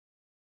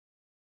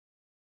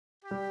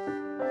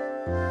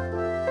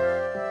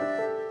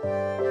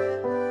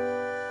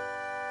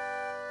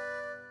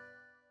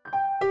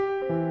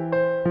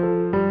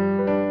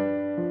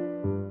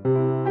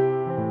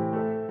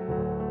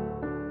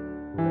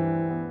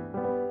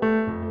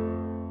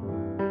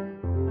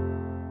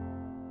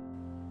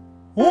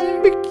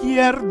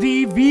bicchier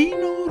di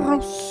vino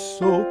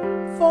rosso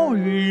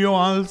voglio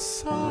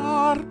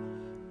alzar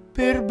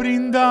per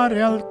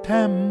brindare al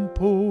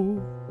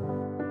tempo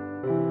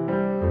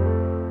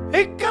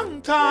e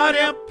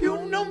cantare a più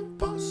non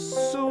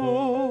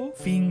posso,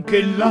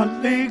 finché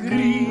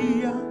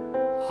l'allegria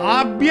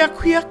abbia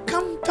qui a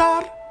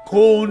cantar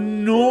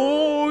con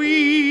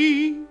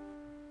noi.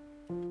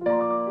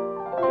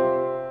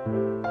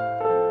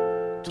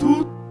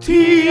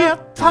 Tutti a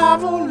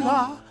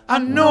tavola a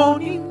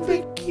non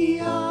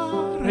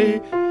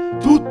invecchiare,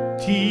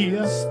 tutti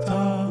a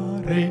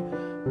stare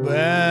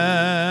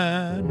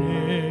bene.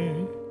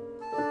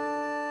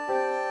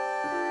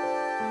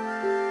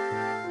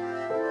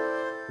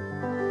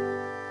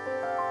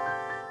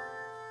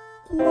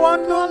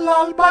 Quando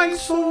all'alba il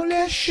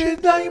sole esce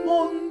dai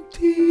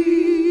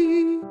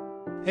monti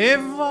e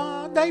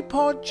va dai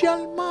poggi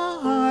al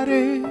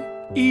mare,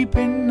 i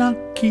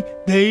pennacchi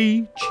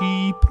dei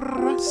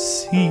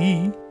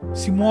cipressi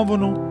si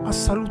muovono a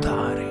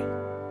salutare.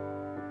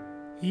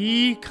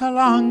 I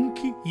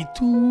calanchi, i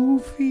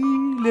tufi,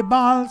 le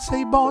balze,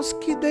 i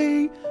boschi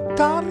dei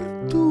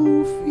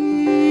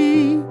tartufi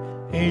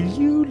e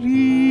gli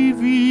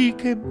ulivi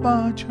che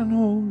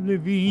baciano le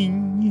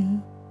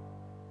vigne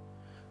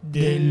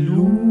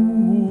dell'uva.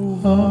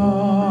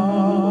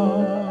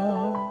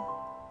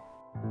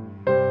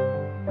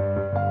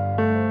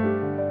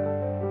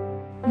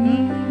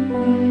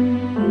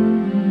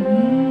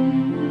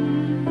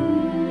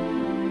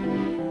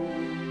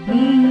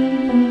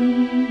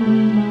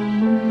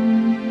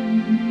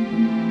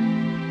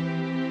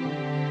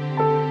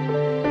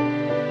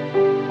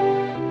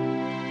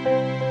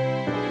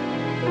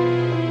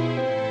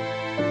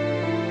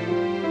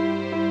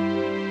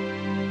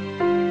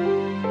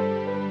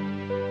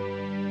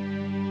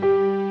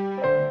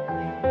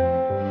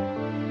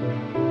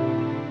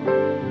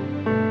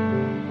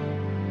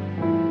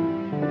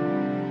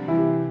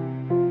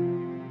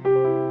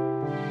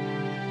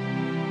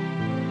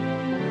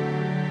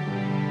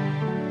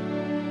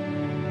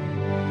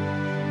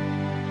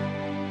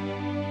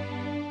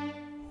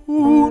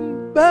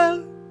 Un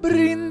bel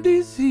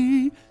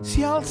brindisi,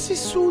 si alzi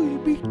su il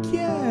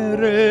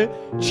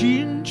bicchiere,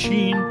 cin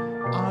cin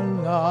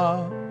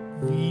alla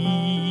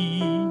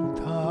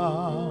vita.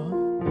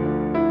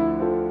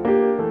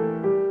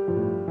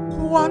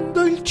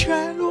 Quando il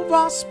cielo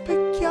va a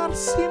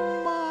specchiarsi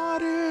in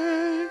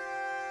mare,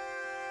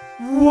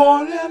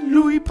 vuole a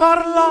lui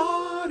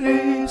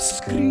parlare,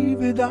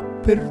 scrive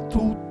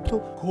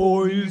dappertutto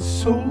col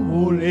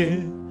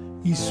sole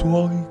i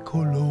suoi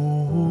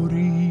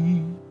colori.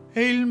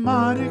 E il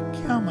mare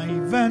chiama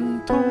il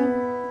vento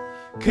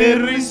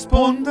che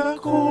risponda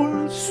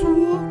col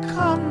suo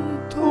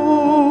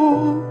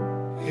canto,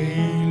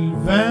 e il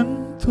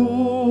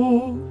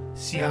vento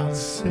si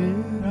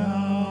alzerà,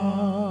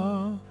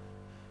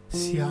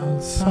 si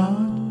alza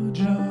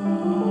già.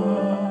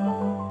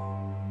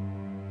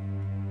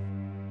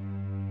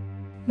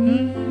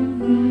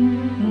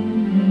 Mm-hmm.